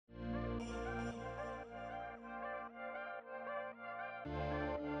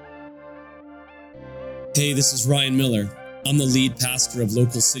Hey, this is Ryan Miller. I'm the lead pastor of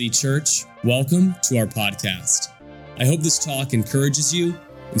Local City Church. Welcome to our podcast. I hope this talk encourages you,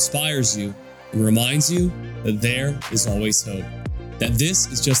 inspires you, and reminds you that there is always hope. That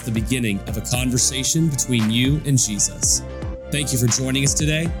this is just the beginning of a conversation between you and Jesus. Thank you for joining us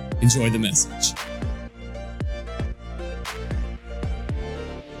today. Enjoy the message.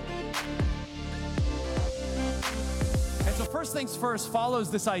 And so first things first follows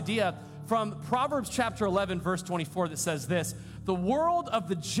this idea from Proverbs chapter 11, verse 24 that says this: the world of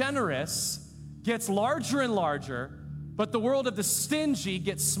the generous gets larger and larger, but the world of the stingy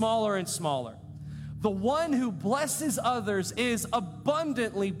gets smaller and smaller. The one who blesses others is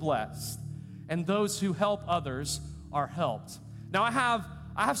abundantly blessed, and those who help others are helped. Now I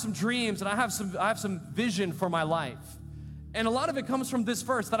have some dreams and I have some vision for my life. And a lot of it comes from this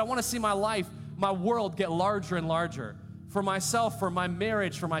verse, that I want to see my life, my world get larger and larger. For myself, for my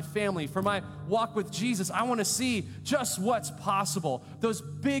marriage, for my family, for my walk with Jesus, I want to see just what's possible. Those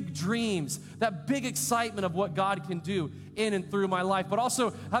big dreams, that big excitement of what God can do in and through my life, but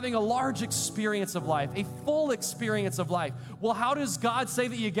also having a large experience of life, a full experience of life. Well, how does God say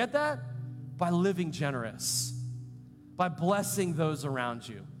that you get that? By living generous, by blessing those around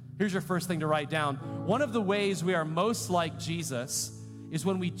you. Here's your first thing to write down. One of the ways we are most like Jesus is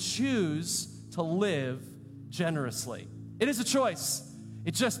when we choose to live generously. It is a choice.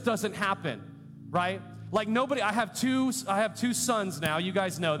 It just doesn't happen, right? Like nobody, I have two sons now, you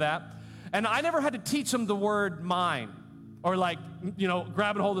guys know that. And I never had to teach them the word mine or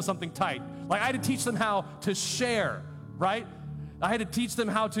grab and hold of something tight. Like I had to teach them how to share, right? I had to teach them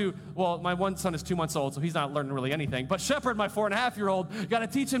how to, my one son is 2 months old, so he's not learning really anything. But Shepherd, my 4.5-year-old, got to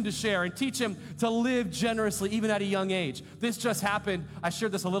teach him to share and teach him to live generously, even at a young age. This just happened. I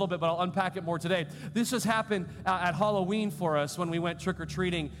shared this a little bit, but I'll unpack it more today. This just happened at Halloween for us when we went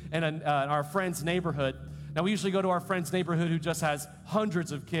trick-or-treating in our friend's neighborhood. Now, we usually go to our friend's neighborhood who just has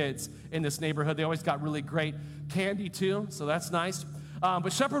hundreds of kids in this neighborhood. They always got really great candy, too, so that's nice.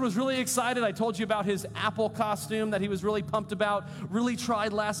 But Shepherd was really excited. I told you about his apple costume that he was really pumped about. Really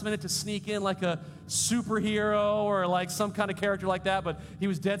tried last minute to sneak in like a superhero or like some kind of character like that, but he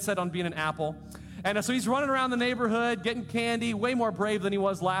was dead set on being an apple. And so he's running around the neighborhood, getting candy, way more brave than he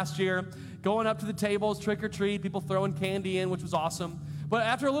was last year, going up to the tables, trick or treat, people throwing candy in, which was awesome. But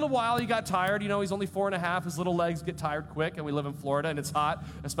after a little while, he got tired. You know, he's only 4.5. His little legs get tired quick, and we live in Florida, and it's hot,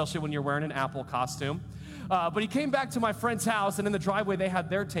 especially when you're wearing an apple costume. But he came back to my friend's house, and in the driveway, they had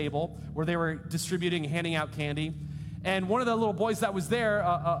their table where they were distributing and handing out candy. And one of the little boys that was there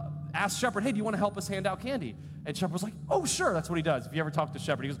asked Shepherd, hey, do you want to help us hand out candy? And Shepherd was like, oh, sure. That's what he does. If you ever talk to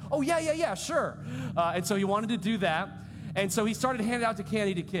Shepherd, he goes, oh, yeah, sure. And so he wanted to do that. And so he started handing out the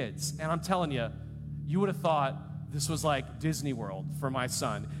candy to kids. And I'm telling you, you would have thought this was like Disney World for my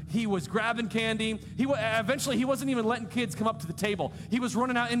son. He was grabbing candy. Eventually, he wasn't even letting kids come up to the table. He was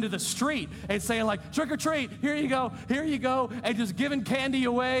running out into the street and saying like, trick or treat, here you go, and just giving candy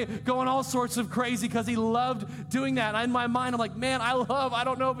away, going all sorts of crazy because he loved doing that. And in my mind, I'm like, man, I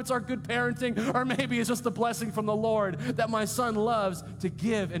don't know if it's our good parenting or maybe it's just a blessing from the Lord that my son loves to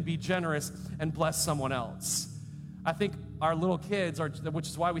give and be generous and bless someone else. I think our little kids, which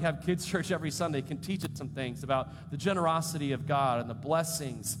is why we have kids' church every Sunday, can teach us some things about the generosity of God and the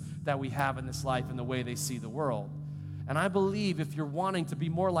blessings that we have in this life and the way they see the world. And I believe if you're wanting to be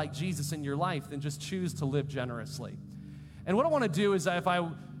more like Jesus in your life, then just choose to live generously. And what I want to do is, if I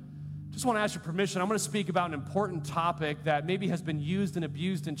just want to ask your permission, I'm going to speak about an important topic that maybe has been used and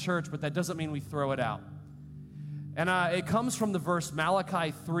abused in church, but that doesn't mean we throw it out. And it comes from the verse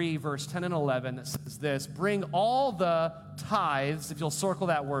Malachi 3, verse 10 and 11 that says this: bring all the tithes, if you'll circle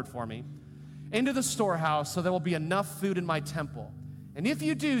that word for me, into the storehouse so there will be enough food in my temple. And if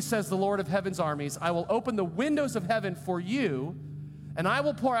you do, says the Lord of heaven's armies, I will open the windows of heaven for you, and I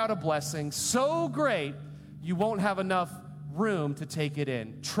will pour out a blessing so great you won't have enough room to take it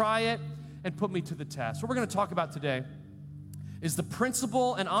in. Try it and put me to the test. What we're going to talk about today is the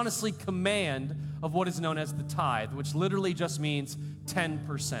principle and honestly command of what is known as the tithe, which literally just means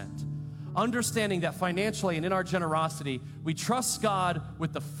 10%. Understanding that financially and in our generosity, we trust God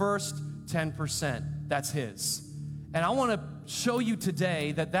with the first 10%. That's His. And I want to show you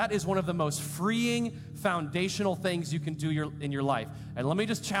today that that is one of the most freeing, foundational things you can do in your life. And let me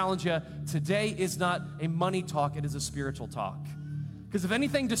just challenge you, today is not a money talk, it is a spiritual talk. Because if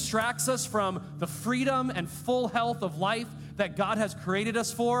anything distracts us from the freedom and full health of life that God has created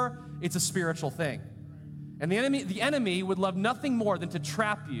us for, it's a spiritual thing. And the enemy would love nothing more than to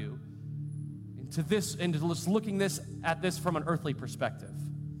trap you into just looking at this from an earthly perspective.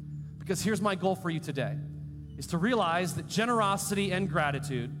 Because here's my goal for you today, is to realize that generosity and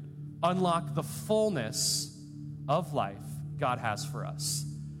gratitude unlock the fullness of life God has for us.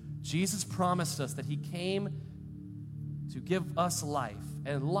 Jesus promised us that he came to give us life,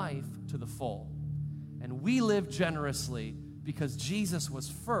 and life to the full. And we live generously because Jesus was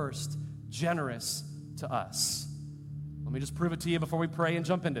first generous to us. Let me just prove it to you before we pray and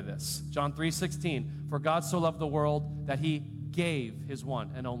jump into this. John 3:16, for God so loved the world that he gave his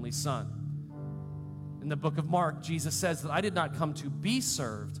one and only Son. In the book of Mark, Jesus says that I did not come to be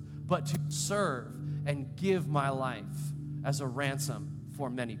served, but to serve and give my life as a ransom for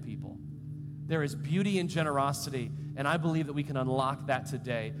many people. There is beauty in generosity, and I believe that we can unlock that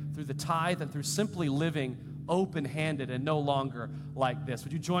today through the tithe and through simply living open-handed and no longer like this.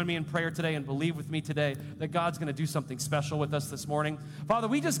 Would you join me in prayer today and believe with me today that God's going to do something special with us this morning? Father,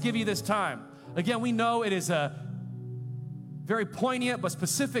 we just give you this time. Again, we know it is a very poignant but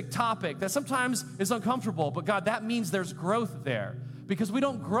specific topic that sometimes is uncomfortable, but God, that means there's growth there, because we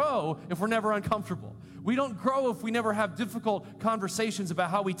don't grow if we're never uncomfortable. We don't grow if we never have difficult conversations about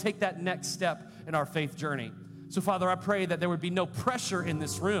how we take that next step in our faith journey. So, Father, I pray that there would be no pressure in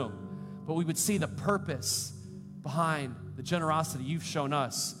this room, but we would see the purpose behind the generosity you've shown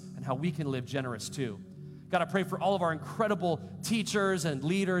us and how we can live generous too. God, I pray for all of our incredible teachers and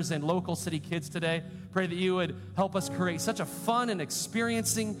leaders and local city kids today. Pray that you would help us create such a fun and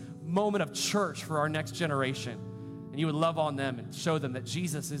experiencing moment of church for our next generation. And you would love on them and show them that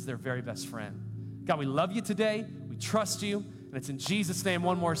Jesus is their very best friend. God, we love you today. We trust you. And it's in Jesus' name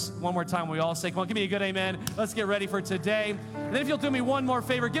one more time we all say, come on, give me a good amen. Let's get ready for today. And then if you'll do me one more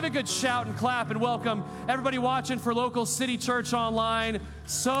favor, give a good shout and clap and welcome everybody watching for Local City Church Online.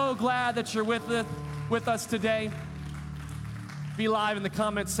 So glad that you're with us today. Be live in the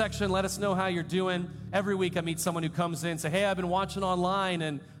comments section. Let us know how you're doing. Every week I meet someone who comes in and say, hey, I've been watching online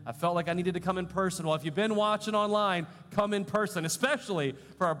and I felt like I needed to come in person. Well, if you've been watching online, come in person, especially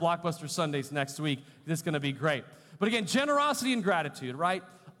for our Blockbuster Sundays next week. This is going to be great. But again, generosity and gratitude, right?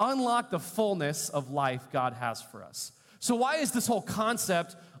 Unlock the fullness of life God has for us. So why is this whole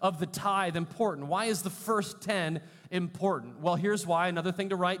concept of the tithe important? Why is the first 10 important? Well, here's why. Another thing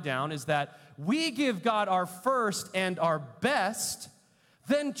to write down is that we give God our first and our best,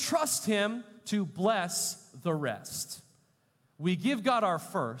 then trust him to bless the rest. We give God our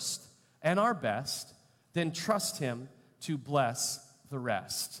first and our best, then trust him to bless the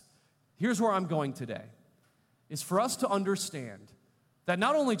rest. Here's where I'm going today, is for us to understand that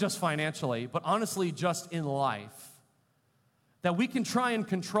not only just financially, but honestly just in life, that we can try and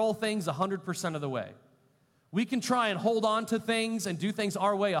control things 100% of the way. We can try and hold on to things and do things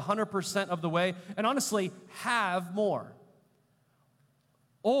our way 100% of the way, and honestly have more.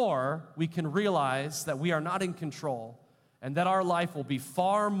 Or we can realize that we are not in control and that our life will be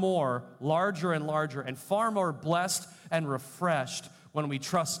far more larger and larger and far more blessed and refreshed when we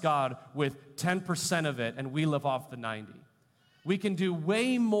trust God with 10% of it and we live off the 90. We can do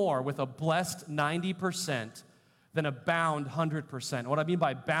way more with a blessed 90% than a bound 100%. What I mean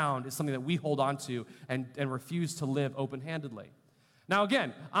by bound is something that we hold on to and refuse to live open-handedly. Now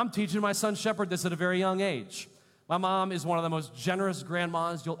again, I'm teaching my son Shepherd this at a very young age. My mom is one of the most generous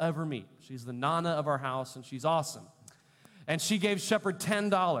grandmas you'll ever meet. She's the nana of our house, and she's awesome. And she gave Shepherd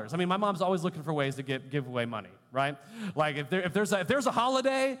 $10. I mean, my mom's always looking for ways to give away money, right? Like if there's a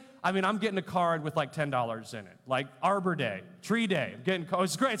holiday, I mean, I'm getting a card with like $10 in it. Like Arbor Day, Tree Day,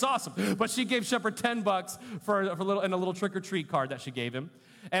 it's great, it's awesome. But she gave Shepherd $10 for a little trick-or-treat card that she gave him.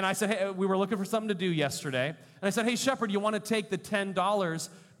 And I said, hey, we were looking for something to do yesterday. And I said, hey, Shepherd, you want to take the $10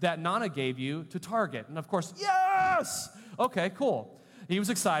 that Nana gave you to Target? And of course, yes! Okay, cool. He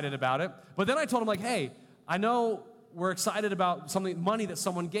was excited about it. But then I told him, like, hey, I know we're excited about money that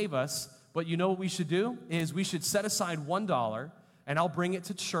someone gave us, but you know what we should do is we should set aside $1, and I'll bring it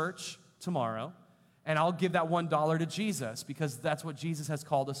to church tomorrow, and I'll give that $1 to Jesus, because that's what Jesus has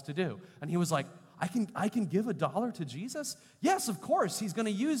called us to do. And he was like, I can give $1 to Jesus? Yes, of course. He's going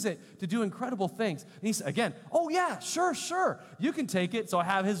to use it to do incredible things. And he said, again, oh yeah, sure. You can take it. So I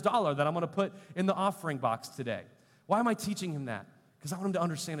have his $1 that I'm going to put in the offering box today. Why am I teaching him that? Because I want him to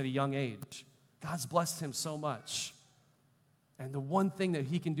understand at a young age, God's blessed him so much. And the one thing that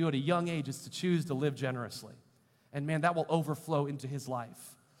he can do at a young age is to choose to live generously. And man, that will overflow into his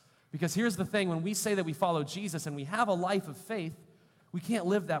life. Because here's the thing, when we say that we follow Jesus and we have a life of faith, we can't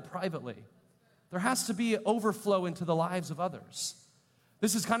live that privately. There has to be overflow into the lives of others.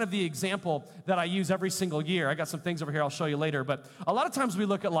 This is kind of the example that I use every single year. I got some things over here I'll show you later, but a lot of times we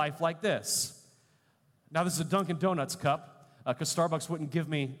look at life like this. Now this is a Dunkin' Donuts cup. because Starbucks wouldn't give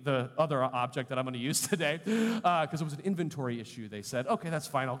me the other object that I'm going to use today because it was an inventory issue. They said, okay, that's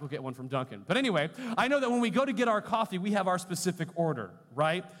fine. I'll go get one from Dunkin'. But anyway, I know that when we go to get our coffee, we have our specific order,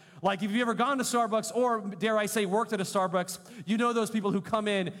 right? Like if you've ever gone to Starbucks or, dare I say, worked at a Starbucks, you know those people who come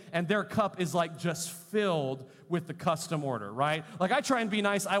in and their cup is like just filled with the custom order, right? Like I try and be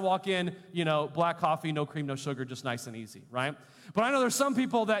nice. I walk in, black coffee, no cream, no sugar, just nice and easy, right? But I know there's some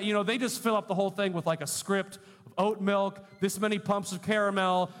people that, they just fill up the whole thing with like a script of oat milk, this many pumps of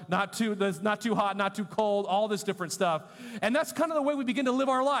caramel, not too hot, not too cold, all this different stuff. And that's kind of the way we begin to live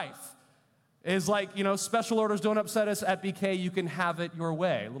our life. Is like, special orders don't upset us at BK. You can have it your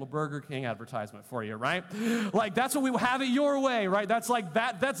way. A little Burger King advertisement for you, right? Like, that's what we have it your way, right? That's like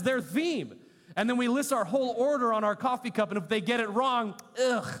that. That's their theme. And then we list our whole order on our coffee cup, and if they get it wrong,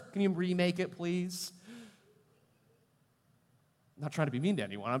 can you remake it, please? I'm not trying to be mean to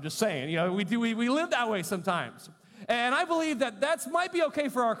anyone. I'm just saying, we live that way sometimes. And I believe that might be okay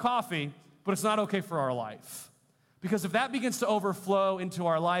for our coffee, but it's not okay for our life. Because if that begins to overflow into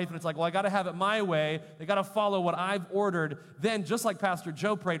our life, and it's like, well, I got to have it my way, they got to follow what I've ordered, then just like Pastor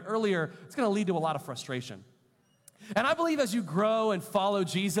Joe prayed earlier, it's going to lead to a lot of frustration. And I believe as you grow and follow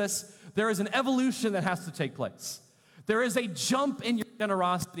Jesus, there is an evolution that has to take place. There is a jump in your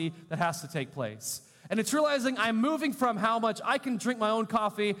generosity that has to take place. And it's realizing I'm moving from how much I can drink my own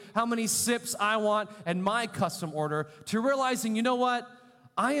coffee, how many sips I want, and my custom order, to realizing, you know what?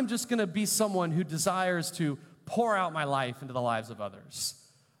 I am just going to be someone who desires to pour out my life into the lives of others.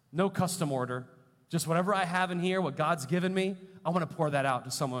 No custom order. Just whatever I have in here, what God's given me, I want to pour that out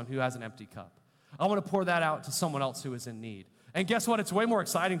to someone who has an empty cup. I want to pour that out to someone else who is in need. And guess what? It's way more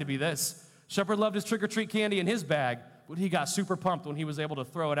exciting to be this. Shepherd loved his trick-or-treat candy in his bag, but he got super pumped when he was able to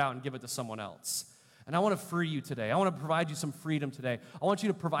throw it out and give it to someone else. And I want to free you today. I want to provide you some freedom today. I want you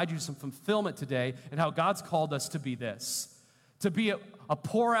to provide you some fulfillment today in how God's called us to be this. To be a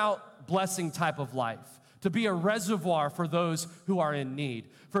pour-out blessing type of life. To be a reservoir for those who are in need.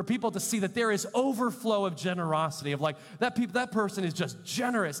 For people to see that there is overflow of generosity, of like, that person is just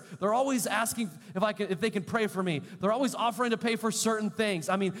generous. They're always asking if they can pray for me. They're always offering to pay for certain things.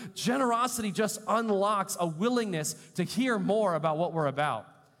 I mean, generosity just unlocks a willingness to hear more about what we're about.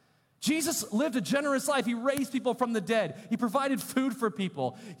 Jesus lived a generous life. He raised people from the dead. He provided food for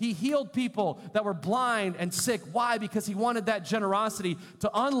people. He healed people that were blind and sick. Why? Because he wanted that generosity to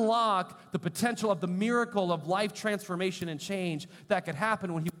unlock the potential of the miracle of life transformation and change that could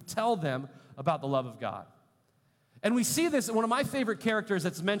happen when he would tell them about the love of God. And we see this in one of my favorite characters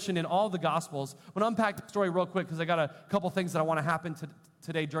that's mentioned in all the Gospels. I'm going to unpack the story real quick because I got a couple things that I want to happen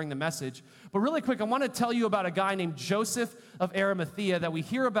today during the message. But really quick, I want to tell you about a guy named Joseph of Arimathea that we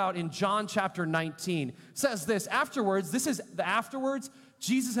hear about in John chapter 19. It says this, afterwards,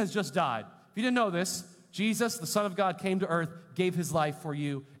 Jesus has just died. If you didn't know this, Jesus, the Son of God, came to earth, gave his life for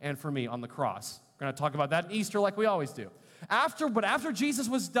you and for me on the cross. We're going to talk about that in Easter like we always do. After Jesus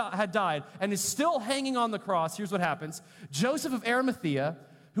had died and is still hanging on the cross, here's what happens. Joseph of Arimathea,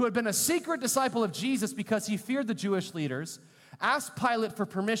 who had been a secret disciple of Jesus because he feared the Jewish leaders, asked Pilate for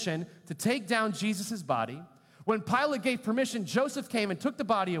permission to take down Jesus' body. When Pilate gave permission, Joseph came and took the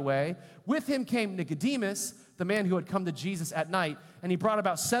body away. With him came Nicodemus, the man who had come to Jesus at night, and he brought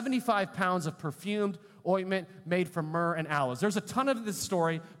about 75 pounds of perfumed ointment made from myrrh and aloes. There's a ton of this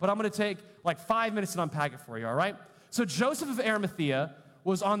story, but I'm going to take like 5 minutes to unpack it for you, all right? So Joseph of Arimathea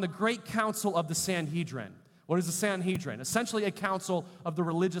was on the great council of the Sanhedrin. What is the Sanhedrin? Essentially a council of the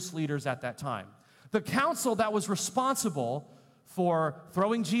religious leaders at that time. The council that was responsible for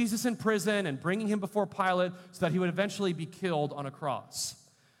throwing Jesus in prison and bringing him before Pilate so that he would eventually be killed on a cross.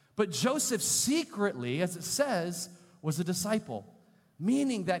 But Joseph secretly, as it says, was a disciple,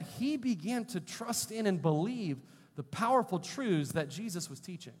 meaning that he began to trust in and believe the powerful truths that Jesus was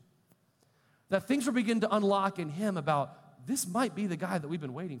teaching. That things were beginning to unlock in him about this might be the guy that we've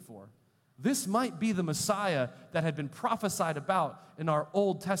been waiting for. This might be the Messiah that had been prophesied about in our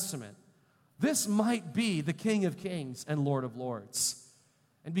Old Testament. This might be the King of Kings and Lord of Lords.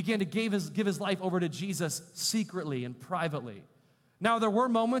 And began to give his life over to Jesus secretly and privately. Now, there were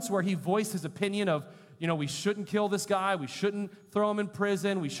moments where he voiced his opinion of, we shouldn't kill this guy, we shouldn't throw him in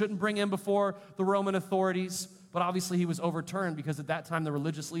prison, we shouldn't bring him before the Roman authorities. But obviously he was overturned because at that time the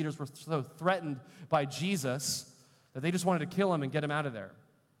religious leaders were so threatened by Jesus that they just wanted to kill him and get him out of there.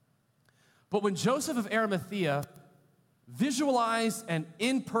 But when Joseph of Arimathea visualized and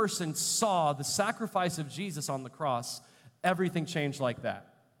in person saw the sacrifice of Jesus on the cross, everything changed like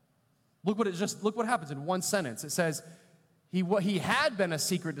that. Look what happens in one sentence. It says, he had been a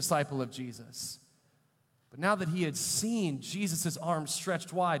secret disciple of Jesus. But now that he had seen Jesus' arms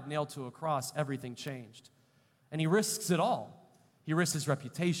stretched wide, nailed to a cross, everything changed. And he risks it all. He risks his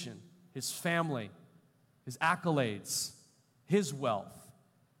reputation, his family, his accolades, his wealth,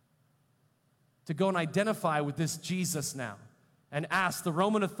 to go and identify with this Jesus now and ask the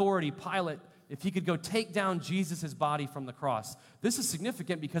Roman authority, Pilate, if he could go take down Jesus' body from the cross. This is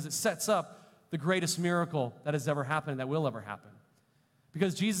significant because it sets up the greatest miracle that has ever happened and that will ever happen.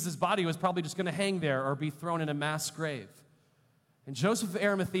 Because Jesus' body was probably just going to hang there or be thrown in a mass grave. And Joseph of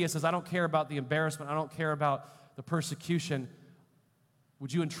Arimathea says, I don't care about the embarrassment. I don't care about the persecution.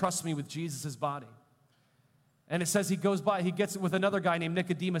 Would you entrust me with Jesus' body? And it says he goes by, he gets it with another guy named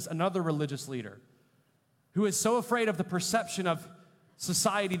Nicodemus, another religious leader, who is so afraid of the perception of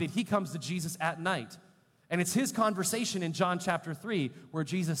society that he comes to Jesus at night. And it's his conversation in John chapter 3 where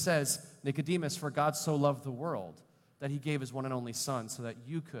Jesus says, Nicodemus, for God so loved the world that he gave his one and only son so that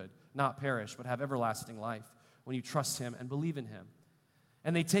you could not perish but have everlasting life when you trust him and believe in him.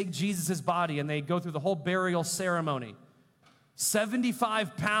 And they take Jesus' body and they go through the whole burial ceremony.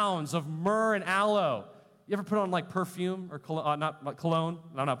 75 pounds of myrrh and aloe. You ever put on like perfume or not cologne?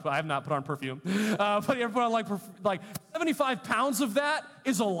 No, I have not put on perfume. But you ever put on like 75 pounds of that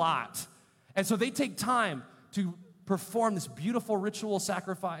is a lot. And so they take time to perform this beautiful ritual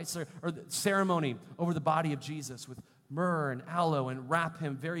sacrifice or ceremony over the body of Jesus with myrrh and aloe and wrap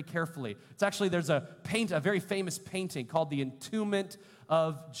him very carefully. It's actually, there's a very famous painting called The Entombment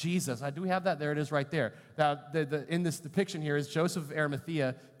of Jesus. Do we have that? There it is right there. In this depiction here is Joseph of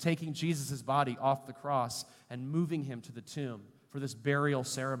Arimathea taking Jesus' body off the cross and moving him to the tomb for this burial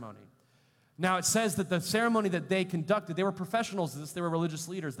ceremony. Now it says that the ceremony that they conducted, they were professionals at this, they were religious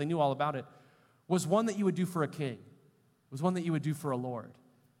leaders, they knew all about it, was one that you would do for a king, was one that you would do for a lord.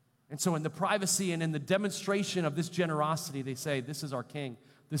 And so in the privacy and in the demonstration of this generosity, they say, this is our king,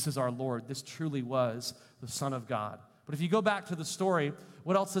 this is our Lord, this truly was the Son of God. But if you go back to the story,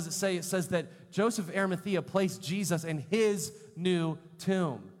 what else does it say? It says that Joseph of Arimathea placed Jesus in his new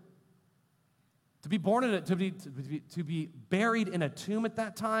tomb. To be born in to be buried in a tomb at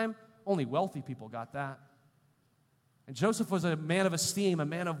that time, only wealthy people got that. And Joseph was a man of esteem, a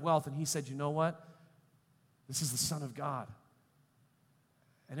man of wealth, and he said, you know what? This is the Son of God.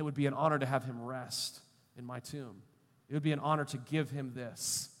 And it would be an honor to have him rest in my tomb. It would be an honor to give him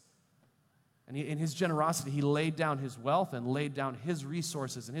this. And in his generosity, he laid down his wealth and laid down his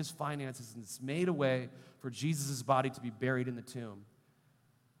resources and his finances and made a way for Jesus' body to be buried in the tomb.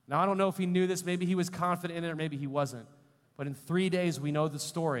 Now, I don't know if he knew this. Maybe he was confident in it or maybe he wasn't. But in 3 days, we know the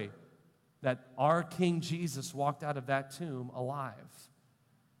story that our King Jesus walked out of that tomb alive.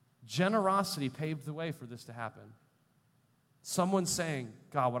 Generosity paved the way for this to happen. Someone saying,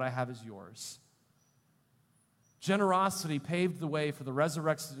 God, what I have is yours. Generosity paved the way for the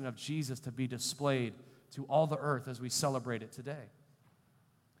resurrection of Jesus to be displayed to all the earth as we celebrate it today.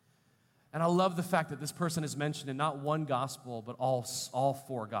 And I love the fact that this person is mentioned in not one gospel, but all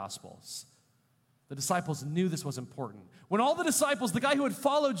 4 gospels. The disciples knew this was important. When all the disciples, the guy who had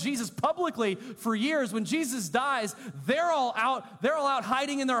followed Jesus publicly for years, when Jesus dies, they're all out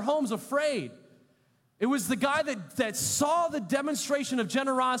hiding in their homes afraid. It was the guy that saw the demonstration of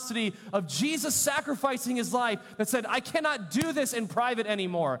generosity of Jesus sacrificing his life that said, I cannot do this in private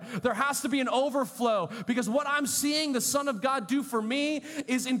anymore. There has to be an overflow because what I'm seeing the Son of God do for me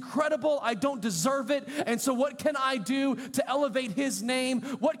is incredible. I don't deserve it. And so what can I do to elevate his name?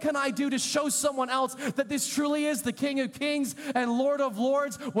 What can I do to show someone else that this truly is the King of Kings and Lord of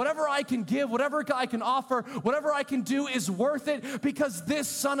Lords? Whatever I can give, whatever I can offer, whatever I can do is worth it because this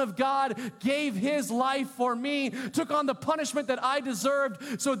Son of God gave his life for me, took on the punishment that I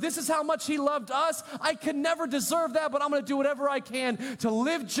deserved. So this is how much he loved us. I can never deserve that, but I'm going to do whatever I can to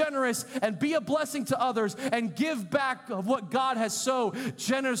live generous and be a blessing to others and give back of what God has so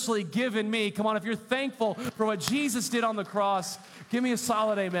generously given me. Come on, if you're thankful for what Jesus did on the cross, give me a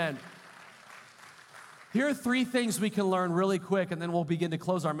solid amen. Here are 3 things we can learn really quick, and then we'll begin to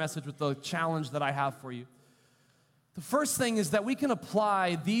close our message with the challenge that I have for you. The first thing is that we can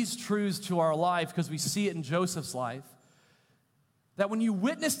apply these truths to our life because we see it in Joseph's life. That when you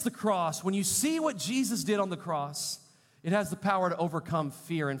witness the cross, when you see what Jesus did on the cross, it has the power to overcome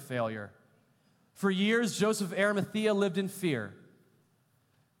fear and failure. For years, Joseph of Arimathea lived in fear.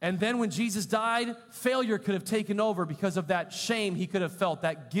 And then when Jesus died, failure could have taken over because of that shame he could have felt,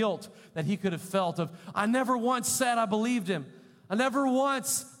 that guilt that he could have felt of, I never once said I believed him. I never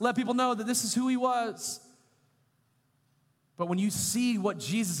once let people know that this is who he was. But when you see what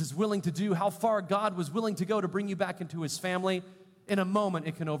Jesus is willing to do, how far God was willing to go to bring you back into his family, in a moment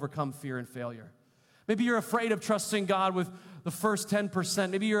it can overcome fear and failure. Maybe you're afraid of trusting God with the first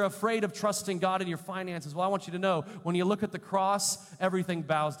 10%. Maybe you're afraid of trusting God in your finances. Well, I want you to know, when you look at the cross, everything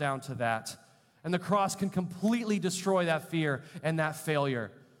bows down to that. And the cross can completely destroy that fear and that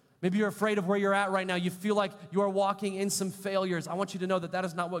failure. Maybe you're afraid of where you're at right now. You feel like you are walking in some failures. I want you to know that that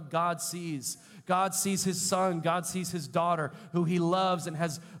is not what God sees. God sees his son. God sees his daughter, who he loves and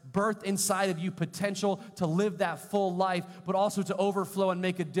has birthed inside of you potential to live that full life, but also to overflow and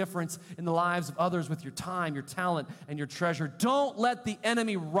make a difference in the lives of others with your time, your talent, and your treasure. Don't let the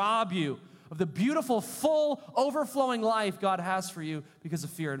enemy rob you of the beautiful, full, overflowing life God has for you because of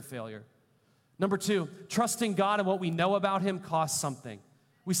fear and failure. Number 2, trusting God and what we know about him costs something.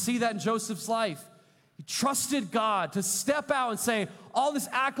 We see that in Joseph's life. He trusted God to step out and say, all this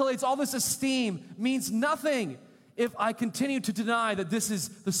accolades, all this esteem means nothing if I continue to deny that this is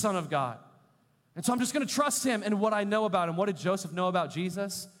the Son of God. And so I'm just going to trust him and what I know about him. What did Joseph know about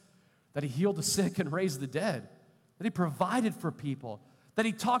Jesus? That he healed the sick and raised the dead. That he provided for people. That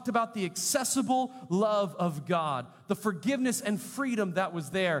he talked about the accessible love of God, the forgiveness and freedom that was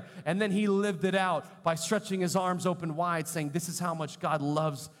there, and then he lived it out by stretching his arms open wide, saying, this is how much God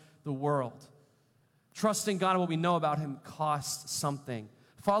loves the world. Trusting God and what we know about him costs something.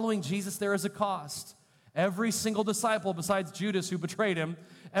 Following Jesus, there is a cost. Every single disciple, besides Judas who betrayed him,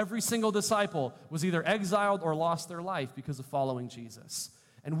 every single disciple was either exiled or lost their life because of following Jesus.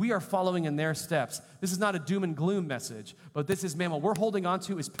 And we are following in their steps. This is not a doom and gloom message, but this is, man, what we're holding on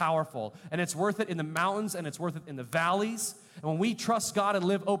to is powerful. And it's worth it in the mountains, and it's worth it in the valleys. And when we trust God and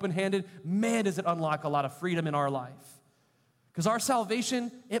live open-handed, man, does it unlock a lot of freedom in our life. Because our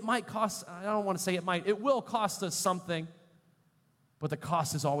salvation, it might cost, I don't want to say it might, it will cost us something, but the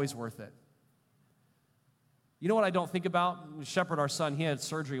cost is always worth it. You know what I don't think about? Shepherd, our son, he had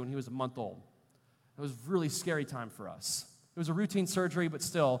surgery when he was a month old. It was a really scary time for us. It was a routine surgery, but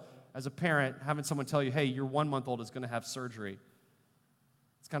still, as a parent, having someone tell you, hey, your 1-month-old is going to have surgery,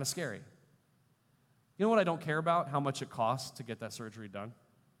 it's kind of scary. You know what I don't care about? How much it costs to get that surgery done.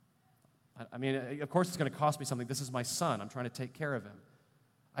 I mean, of course it's going to cost me something. This is my son. I'm trying to take care of him.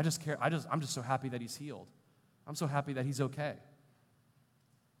 I'm just so happy that he's healed. I'm so happy that he's okay.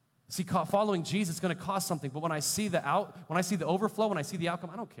 See, following Jesus is going to cost something, but when I see the overflow, when I see the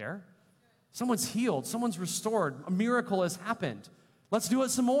outcome, I don't care. Someone's healed. Someone's restored. A miracle has happened. Let's do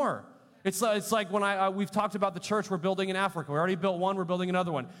it some more. It's like when we've talked about the church we're building in Africa. We already built one. We're building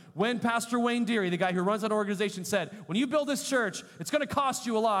another one. When Pastor Wayne Deary, the guy who runs that organization, said, when you build this church, it's going to cost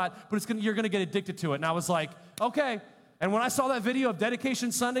you a lot, but you're going to get addicted to it. And I was like, okay. And when I saw that video of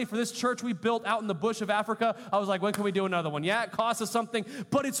Dedication Sunday for this church we built out in the bush of Africa, I was like, when can we do another one? Yeah, it costs us something,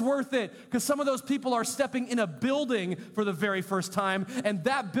 but it's worth it because some of those people are stepping in a building for the very first time, and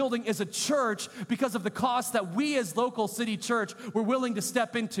that building is a church because of the cost that we as local city church were willing to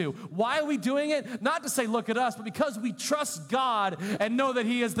step into. Why are we doing it? Not to say, look at us, but because we trust God and know that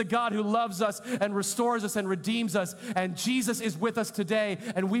he is the God who loves us and restores us and redeems us, and Jesus is with us today,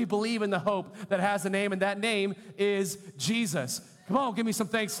 and we believe in the hope that has a name, and that name is Jesus. Come on, give me some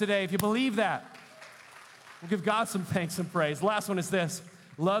thanks today if you believe that. We'll give God some thanks and praise. Last one is this.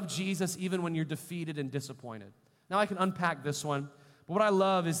 Love Jesus even when you're defeated and disappointed. Now I can unpack this one, but what I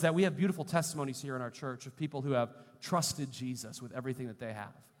love is that we have beautiful testimonies here in our church of people who have trusted Jesus with everything that they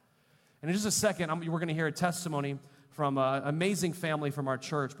have. And in just a second, we're going to hear a testimony from an amazing family from our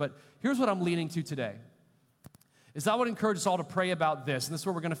church, but here's what I'm leading to today. Is I would encourage us all to pray about this, and this is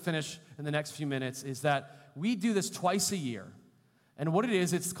where we're going to finish in the next few minutes, is that we do this twice a year. And what it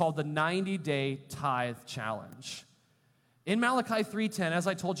is, it's called the 90-Day Tithe Challenge. In Malachi 3:10, as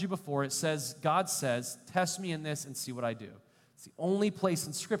I told you before, it says, God says, test me in this and see what I do. It's the only place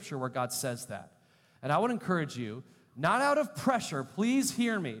in Scripture where God says that. And I would encourage you, not out of pressure, please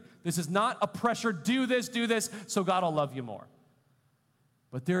hear me. This is not a pressure, do this, so God will love you more.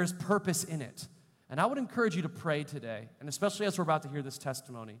 But there is purpose in it. And I would encourage you to pray today, and especially as we're about to hear this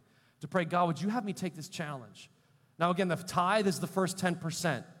testimony, to pray, God, would you have me take this challenge? Now, again, the tithe is the first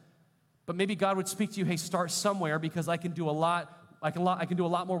 10%. But maybe God would speak to you, hey, start somewhere because I can do a lot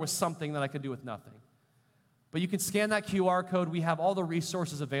more with something than I can do with nothing. But you can scan that QR code. We have all the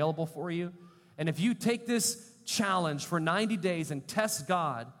resources available for you. And if you take this challenge for 90 days and test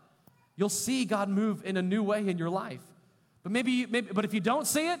God, you'll see God move in a new way in your life. But but if you don't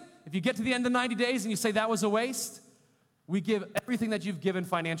see it, if you get to the end of 90 days and you say that was a waste, we give everything that you've given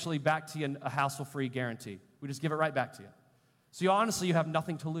financially back to you in a hassle-free guarantee. We just give it right back to you. So you have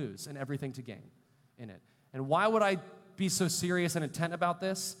nothing to lose and everything to gain in it. And why would I be so serious and intent about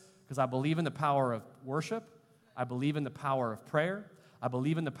this? Because I believe in the power of worship. I believe in the power of prayer. I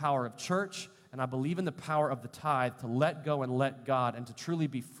believe in the power of church. And I believe in the power of the tithe to let go and let God and to truly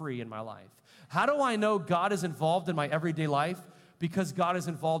be free in my life. How do I know God is involved in my everyday life? Because God is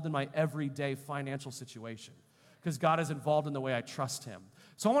involved in my everyday financial situation. Because God is involved in the way I trust him.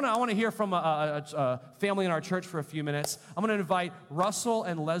 So I want to hear from a family in our church for a few minutes. I'm going to invite Russell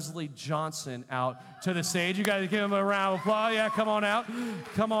and Leslie Johnson out to the stage. You guys give them a round of applause. Yeah, come on out.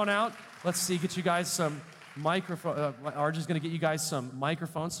 Come on out. Let's see, get you guys some microphone. Arj is going to get you guys some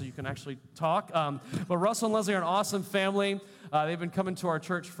microphones so you can actually talk. But Russell and Leslie are an awesome family. They've been coming to our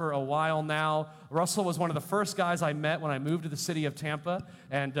church for a while now. Russell was one of the first guys I met when I moved to the city of Tampa,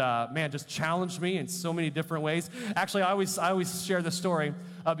 and man, just challenged me in so many different ways. Actually, I always share this story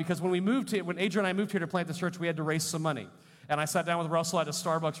because when Adrian and I moved here to plant this church, we had to raise some money. And I sat down with Russell at a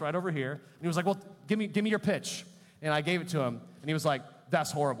Starbucks right over here, and he was like, "Well, give me your pitch." And I gave it to him, and he was like,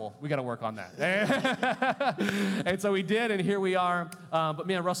 "That's horrible. We got to work on that." And so we did, and here we are. But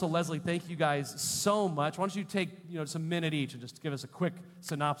man, Russell, Leslie, thank you guys so much. Why don't you take just a minute each and just give us a quick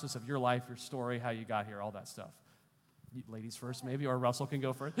synopsis of your life, your story, how you got here, all that stuff. Ladies first, maybe, or Russell can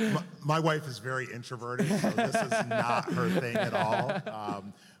go first. My wife is very introverted, so this is not her thing at all.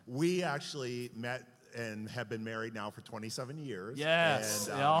 We actually met and have been married now for 27 years. Yes,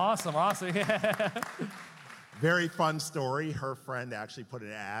 and, awesome. Yeah. Very fun story. Her friend actually put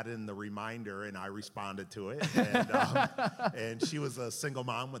an ad in the reminder, and I responded to it. And she was a single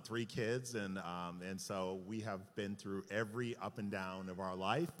mom with 3 kids, and so we have been through every up and down of our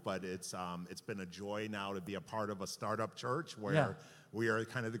life. But it's been a joy now to be a part of a startup church where we are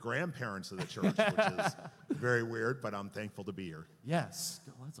kind of the grandparents of the church, which is very weird. But I'm thankful to be here. Yes.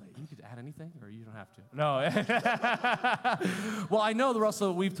 Leslie, you could add anything, or you don't have to? No. Well, I know,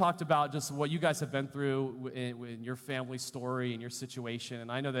 Russell, we've talked about just what you guys have been through in your family story and your situation, and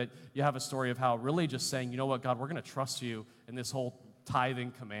I know that you have a story of how really just saying, you know what, God, we're going to trust you in this whole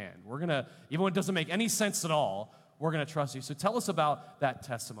tithing command. We're going to, even when it doesn't make any sense at all, we're going to trust you. So tell us about that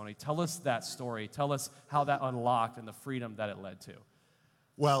testimony. Tell us that story. Tell us how that unlocked and the freedom that it led to.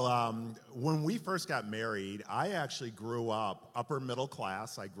 Well, when we first got married, I actually grew up upper middle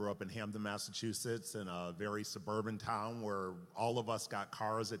class. I grew up in Hamden, Massachusetts, in a very suburban town where all of us got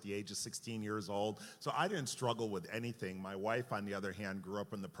cars at the age of 16 years old. So I didn't struggle with anything. My wife, on the other hand, grew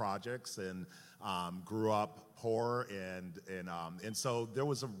up in the projects and grew up poor, and so there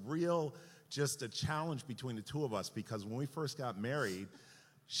was just a challenge between the two of us, because when we first got married,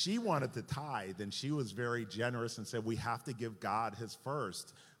 she wanted to tithe, and she was very generous and said, we have to give God his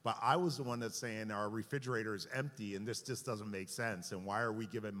first. But I was the one that's saying our refrigerator is empty, and this just doesn't make sense. And why are we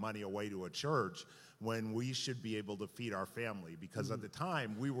giving money away to a church when we should be able to feed our family? Because at the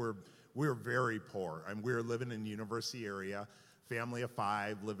time, we were very poor, and we were living in the university area, family of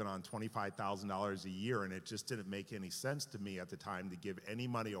 5, living on $25,000 a year, and it just didn't make any sense to me at the time to give any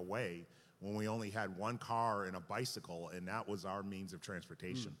money away when we only had 1 car and a bicycle, and that was our means of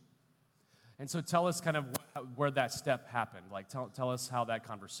transportation. And so tell us kind of where that step happened. Like, tell us how that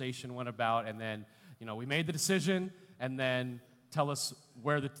conversation went about, and then, we made the decision, and then tell us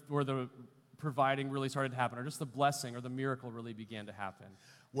where the providing really started to happen, or just the blessing or the miracle really began to happen.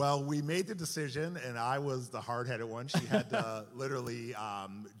 Well, we made the decision, and I was the hard-headed one. She had to literally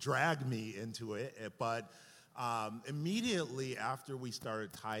drag me into it, but immediately after we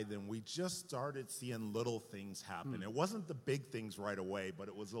started tithing, we just started seeing little things happen. It wasn't the big things right away, but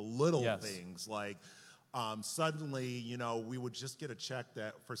it was the little things. Like suddenly, we would just get a check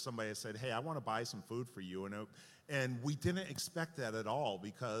for somebody that said, hey, I want to buy some food for you. And we didn't expect that at all,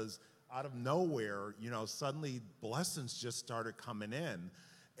 because out of nowhere, suddenly blessings just started coming in.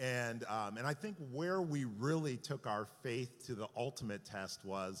 And I think where we really took our faith to the ultimate test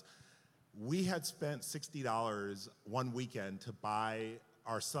was, we had spent $60 one weekend to buy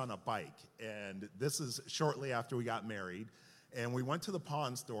our son a bike, and this is shortly after we got married. And we went to the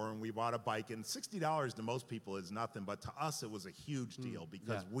pawn store and we bought a bike, and $60 to most people is nothing, but to us it was a huge deal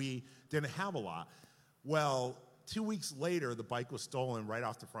because we didn't have a lot. Well, 2 weeks later, the bike was stolen right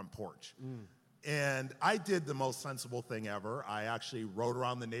off the front porch. And I did the most sensible thing ever. I actually rode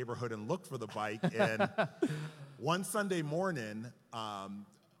around the neighborhood and looked for the bike, and one Sunday morning,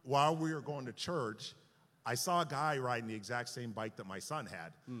 while we were going to church, I saw a guy riding the exact same bike that my son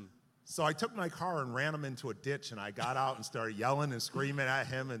had. So I took my car and ran him into a ditch, and I got out and started yelling and screaming at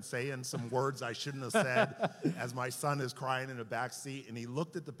him and saying some words I shouldn't have said as my son is crying in the back seat. And he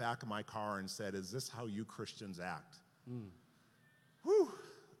looked at the back of my car and said, "Is this how you Christians act?" Whew,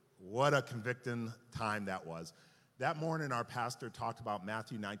 what a convicting time that was. That morning, our pastor talked about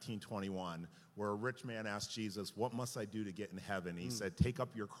Matthew 19:21, where a rich man asked Jesus, "What must I do to get in heaven?" He said, "Take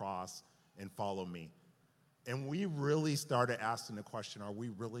up your cross and follow me." And we really started asking the question, are we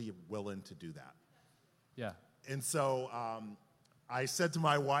really willing to do that? Yeah. And so I said to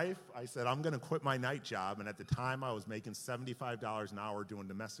my wife, I said, I'm going to quit my night job. And at the time, I was making $75 an hour doing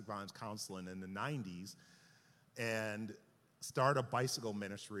domestic violence counseling in the 90s. And start a bicycle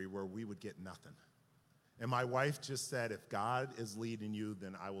ministry where we would get nothing. And my wife just said, if God is leading you,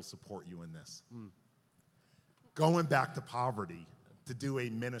 then I will support you in this. Going back to poverty to do a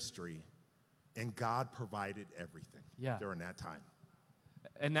ministry, and God provided everything during that time.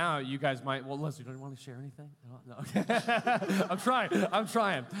 And now you guys might, well, Leslie, don't you want to share anything? No. Okay. I'm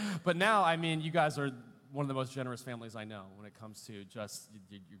trying. But now, I mean, you guys are one of the most generous families I know when it comes to just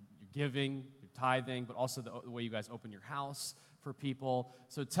your giving, your tithing, but also the way you guys open your house for people.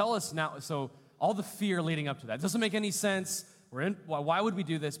 So tell us now, so all the fear leading up to that. It doesn't make any sense. Why would we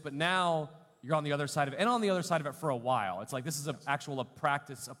do this? But now you're on the other side of it, and on the other side of it for a while. It's like this is a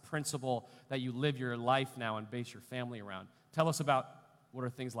practice, a principle that you live your life now and base your family around. Tell us about what are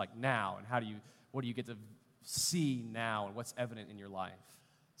things like now, and what do you get to see now, and what's evident in your life?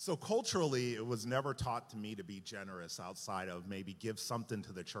 So culturally, it was never taught to me to be generous outside of maybe give something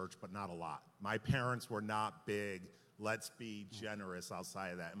to the church, but not a lot. My parents were not big, let's be generous outside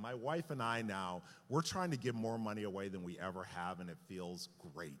of that. And my wife and I now, we're trying to give more money away than we ever have, and it feels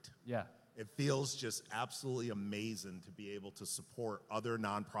great. Yeah. It feels just absolutely amazing to be able to support other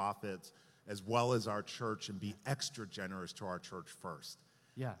nonprofits as well as our church and be extra generous to our church first.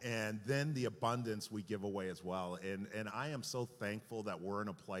 Yeah. And then the abundance we give away as well. And I am so thankful that we're in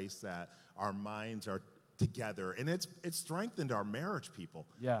a place that our minds are together. And it's strengthened our marriage, people.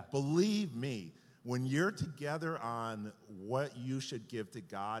 Yeah. Believe me, when you're together on what you should give to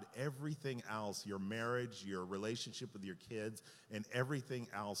God, everything else, your marriage, your relationship with your kids, and everything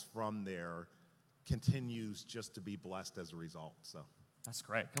else from there continues just to be blessed as a result. So that's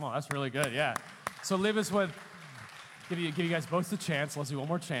great. Come on, that's really good. Yeah. So leave us with, give you guys both the chance. Let's do one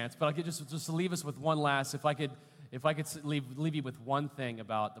more chance. But I'll get just to leave us with one last. If I could leave you with one thing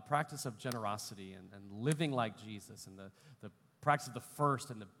about the practice of generosity and living like Jesus and the practice of the first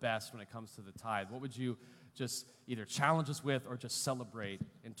and the best when it comes to the tithe, what would you just either challenge us with or just celebrate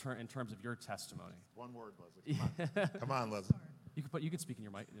in terms of your testimony? One word, Leslie. Come on, Leslie. You could speak in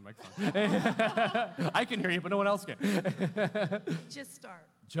your microphone. I can hear you, but no one else can. Just start.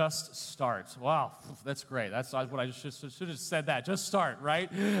 Just start. Wow, that's great. That's what I should have said that. Just start,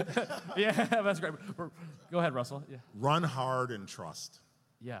 right? Yeah, that's great. Go ahead, Russell. Yeah. Run hard and trust.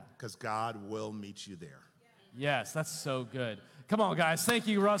 Yeah. Because God will meet you there. Yes, that's so good. Come on, guys. Thank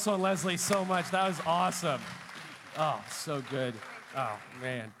you, Russell and Leslie, so much. That was awesome. Oh, so good. Oh,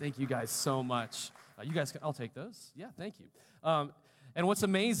 man. Thank you guys so much. You guys, I'll take those. Yeah, thank you. And what's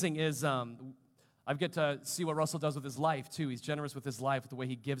amazing is I get to see what Russell does with his life, too. He's generous with his life, with the way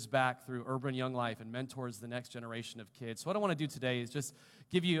he gives back through Urban Young Life and mentors the next generation of kids. So what I want to do today is just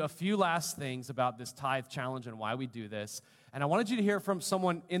give you a few last things about this tithe challenge and why we do this. And I wanted you to hear from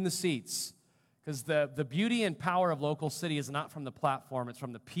someone in the seats, because the beauty and power of Local City is not from the platform, it's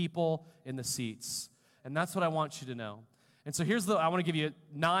from the people in the seats. And that's what I want you to know. And so I want to give you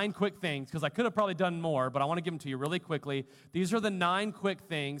 9 quick things, because I could have probably done more, but I want to give them to you really quickly. These are the 9 quick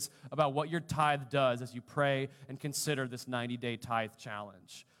things about what your tithe does as you pray and consider this 90-day tithe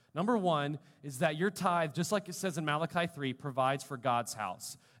challenge. Number 1 is that your tithe, just like it says in Malachi 3, provides for God's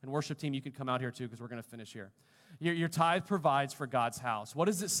house. And worship team, you can come out here too, because we're going to finish here. Your tithe provides for God's house. What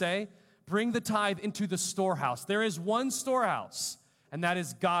does it say? Bring the tithe into the storehouse. There is one storehouse, and that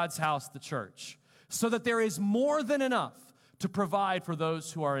is God's house, the church, so that there is more than enough to provide for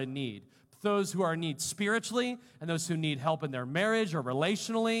those who are in need, those who are in need spiritually, and those who need help in their marriage or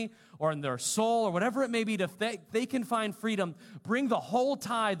relationally or in their soul or whatever it may be, they can find freedom. Bring the whole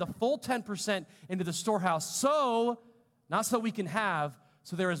tithe, the full 10% into the storehouse, not so we can have,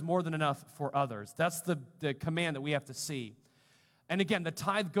 so there is more than enough for others. That's the command that we have to see. And again, the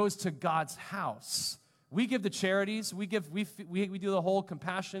tithe goes to God's house. We give the charities, we do the whole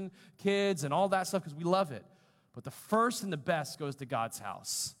compassion, kids, and all that stuff because we love it. But the first and the best goes to God's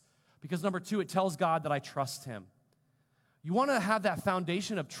house. Because number 2, it tells God that I trust him. You want to have that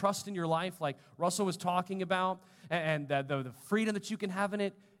foundation of trust in your life like Russell was talking about, and the freedom that you can have in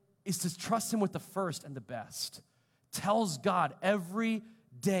it is to trust him with the first and the best. Tells God every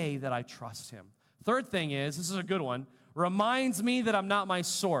day that I trust him. Third thing is, this is a good one, reminds me that I'm not my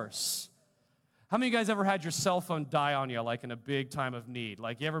source. How many of you guys ever had your cell phone die on you, like in a big time of need?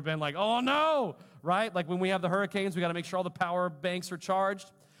 Like, you ever been like, oh no, right? Like when we have the hurricanes, we got to make sure all the power banks are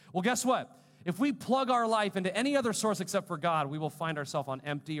charged. Well, guess what? If we plug our life into any other source except for God, we will find ourselves on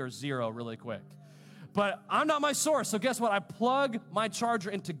empty or zero really quick. But I'm not my source, so guess what? I plug my charger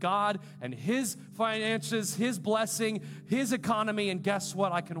into God and his finances, his blessing, his economy, and guess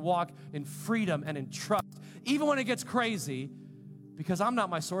what? I can walk in freedom and in trust, even when it gets crazy, because I'm not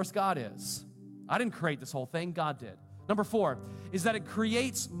my source, God is. I didn't create this whole thing, God did. Number 4 is that it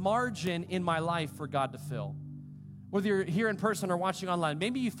creates margin in my life for God to fill. Whether you're here in person or watching online,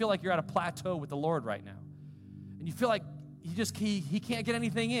 maybe you feel like you're at a plateau with the Lord right now. And you feel like he can't get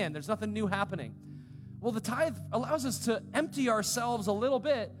anything in. There's nothing new happening. Well, the tithe allows us to empty ourselves a little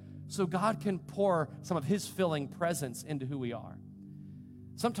bit so God can pour some of his filling presence into who we are.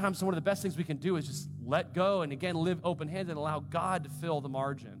 Sometimes one of the best things we can do is just let go and, again, live open-handed and allow God to fill the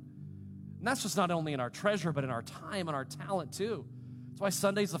margin. And that's just not only in our treasure, but in our time and our talent too. That's why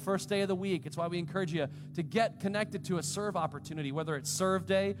Sunday's the first day of the week. It's why we encourage you to get connected to a serve opportunity, whether it's Serve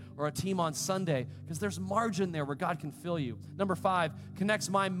Day or a team on Sunday, because there's margin there where God can fill you. Number 5, connects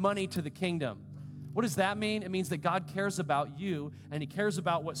my money to the kingdom. What does that mean? It means that God cares about you, and he cares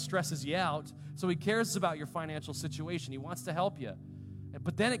about what stresses you out, so he cares about your financial situation. He wants to help you.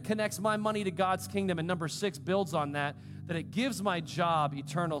 But then it connects my money to God's kingdom, and number 6 builds on that it gives my job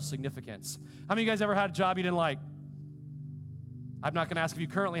eternal significance. How many of you guys ever had a job you didn't like? I'm not going to ask if you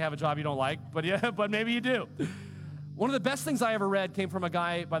currently have a job you don't like, but yeah, but maybe you do. One of the best things I ever read came from a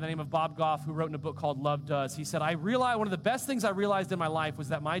guy by the name of Bob Goff, who wrote in a book called Love Does. He said, one of the best things I realized in my life was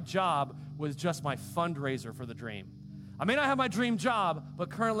that my job was just my fundraiser for the dream. I may not have my dream job, but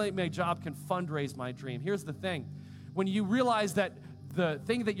currently my job can fundraise my dream. Here's the thing. When you realize that the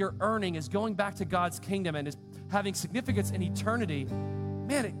thing that you're earning is going back to God's kingdom and is having significance in eternity,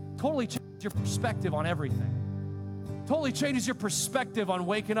 man, it totally changes your perspective on everything. Totally changes your perspective on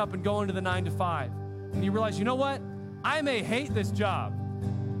waking up and going to the 9 to 5. And you realize, you know what? I may hate this job,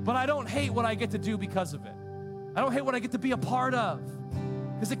 but I don't hate what I get to do because of it. I don't hate what I get to be a part of,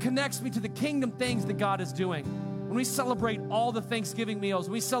 because it connects me to the kingdom things that God is doing. When we celebrate all the Thanksgiving meals,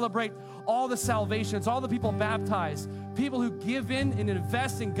 we celebrate all the salvations, all the people baptized, people who give in and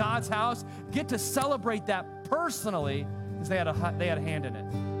invest in God's house, get to celebrate that personally because they had a hand in it.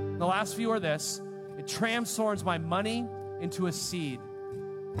 And the last few are this: it transforms my money into a seed.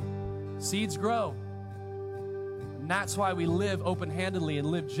 Seeds grow. And that's why we live open-handedly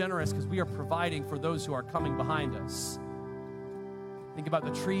and live generous, because we are providing for those who are coming behind us. Think about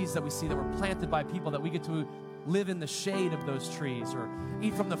the trees that we see that were planted by people, that we get to live in the shade of those trees or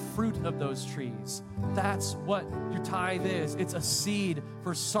eat from the fruit of those trees. That's what your tithe is. It's a seed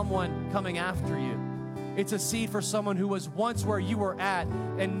for someone coming after you. It's a seed for someone who was once where you were at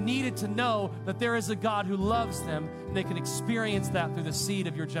and needed to know that there is a God who loves them, and they can experience that through the seed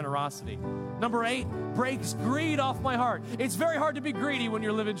of your generosity. Number 8, breaks greed off my heart. It's very hard to be greedy when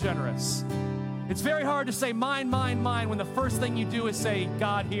you're living generous. It's very hard to say mine, mine, mine when the first thing you do is say,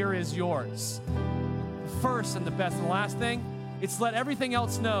 God, here is yours. First and the best. And the last thing, it's let everything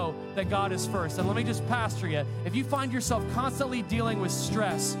else know that God is first. And let me just pastor you. If you find yourself constantly dealing with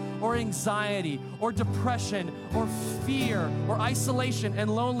stress or anxiety or depression or fear or isolation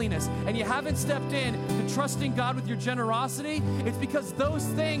and loneliness, and you haven't stepped in to trusting God with your generosity, it's because those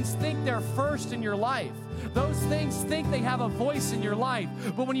things think they're first in your life. Those things think they have a voice in your life.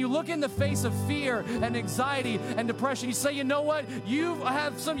 But when you look in the face of fear and anxiety and depression, you say, you know what? You've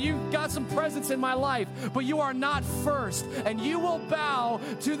got some presence in my life, but you are not first. And you will bow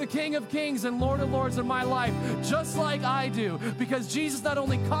to the King of Kings and Lord of Lords in my life, just like I do. Because Jesus not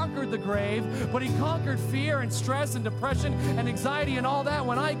only conquered the grave, but he conquered fear and stress and depression and anxiety and all that.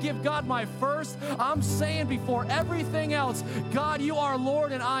 When I give God my first, I'm saying before everything else, God, you are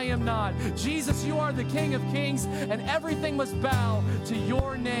Lord and I am not. Jesus, you are the King of Kings, and everything must bow to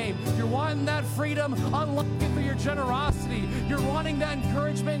your name. You're wanting that freedom, unlock it through your generosity. You're wanting that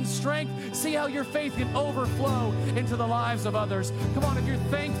encouragement and strength. See how your faith can overflow into the lives of others. Come on, if you're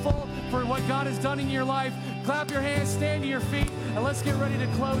thankful for what God has done in your life, clap your hands, stand to your feet, and let's get ready to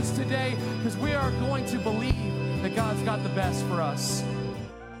close today, because we are going to believe that God's got the best for us.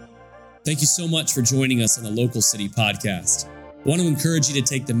 Thank you so much for joining us on the Local City Podcast. I want to encourage you to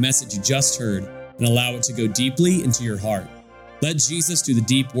take the message you just heard and allow it to go deeply into your heart. Let Jesus do the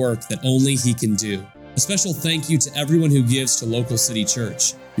deep work that only he can do. A special thank you to everyone who gives to Local City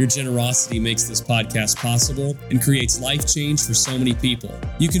Church. Your generosity makes this podcast possible and creates life change for so many people.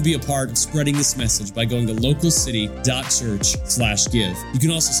 You can be a part of spreading this message by going to localcity.church/give. You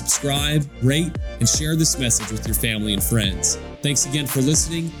can also subscribe, rate, and share this message with your family and friends. Thanks again for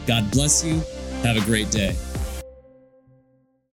listening. God bless you. Have a great day.